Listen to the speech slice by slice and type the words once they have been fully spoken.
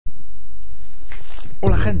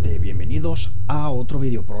Hola gente, bienvenidos a otro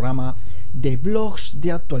videoprograma de blogs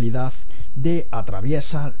de actualidad de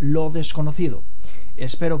Atraviesa lo desconocido.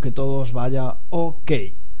 Espero que todos vaya ok.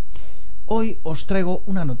 Hoy os traigo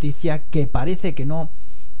una noticia que parece que no,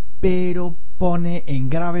 pero pone en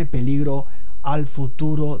grave peligro al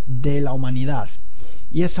futuro de la humanidad.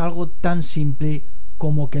 Y es algo tan simple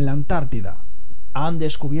como que en la Antártida han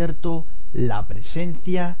descubierto la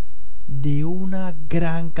presencia de una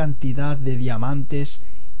gran cantidad de diamantes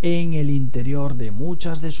en el interior de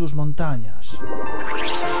muchas de sus montañas.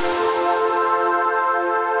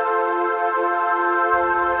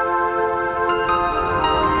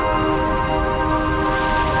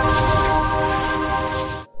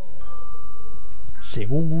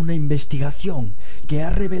 Según una investigación que ha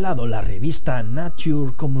revelado la revista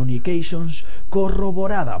Nature Communications,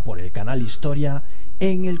 corroborada por el canal Historia,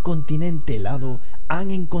 en el continente helado han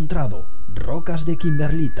encontrado rocas de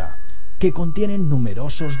kimberlita que contienen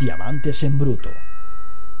numerosos diamantes en bruto.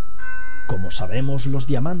 Como sabemos, los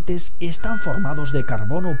diamantes están formados de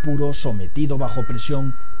carbono puro sometido bajo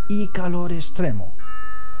presión y calor extremo.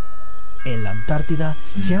 En la Antártida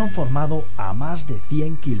se han formado a más de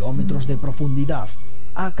 100 kilómetros de profundidad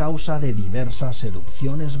a causa de diversas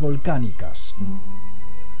erupciones volcánicas.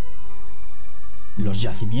 Los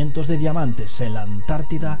yacimientos de diamantes en la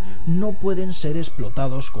Antártida no pueden ser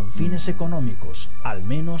explotados con fines económicos, al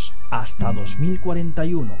menos hasta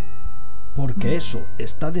 2041, porque eso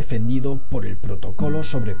está defendido por el Protocolo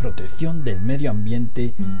sobre Protección del Medio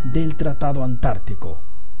Ambiente del Tratado Antártico.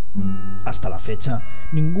 Hasta la fecha,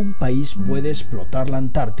 ningún país puede explotar la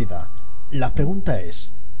Antártida. La pregunta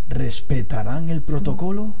es, ¿respetarán el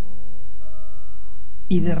protocolo?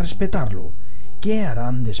 Y de respetarlo, ¿qué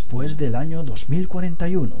harán después del año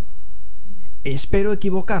 2041? Espero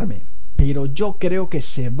equivocarme, pero yo creo que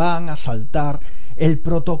se van a saltar el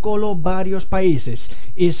protocolo varios países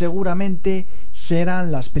y seguramente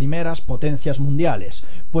serán las primeras potencias mundiales,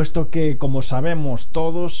 puesto que, como sabemos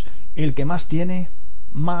todos, el que más tiene,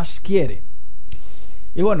 más quiere.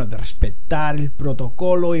 Y bueno, de respetar el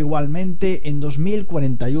protocolo igualmente, en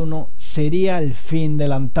 2041 sería el fin de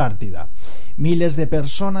la Antártida. Miles de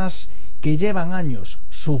personas que llevan años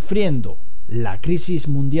sufriendo la crisis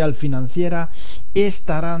mundial financiera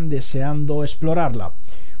estarán deseando explorarla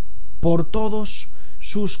por todos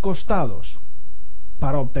sus costados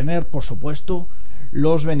para obtener, por supuesto,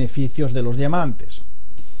 los beneficios de los diamantes.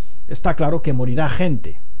 Está claro que morirá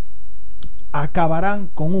gente. Acabarán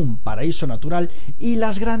con un paraíso natural y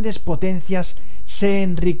las grandes potencias se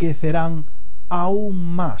enriquecerán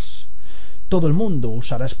aún más. Todo el mundo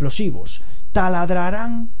usará explosivos,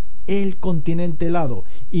 taladrarán el continente helado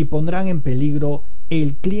y pondrán en peligro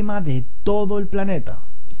el clima de todo el planeta.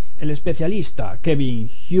 El especialista Kevin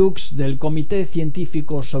Hughes del Comité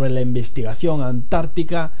Científicos sobre la Investigación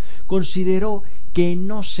Antártica consideró que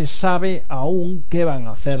no se sabe aún qué van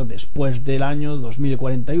a hacer después del año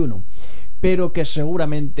 2041, pero que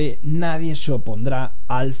seguramente nadie se opondrá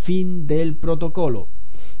al fin del protocolo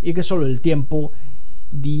y que solo el tiempo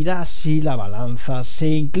dirá si la balanza se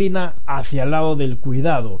inclina hacia el lado del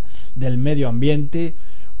cuidado del medio ambiente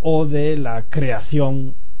o de la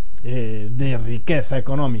creación de riqueza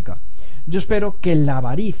económica. Yo espero que la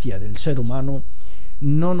avaricia del ser humano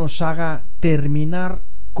no nos haga terminar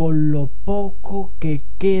con lo poco que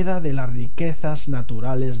queda de las riquezas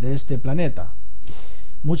naturales de este planeta.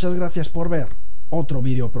 Muchas gracias por ver otro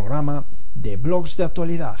videoprograma de blogs de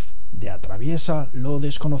actualidad de Atraviesa lo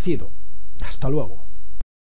desconocido. Hasta luego.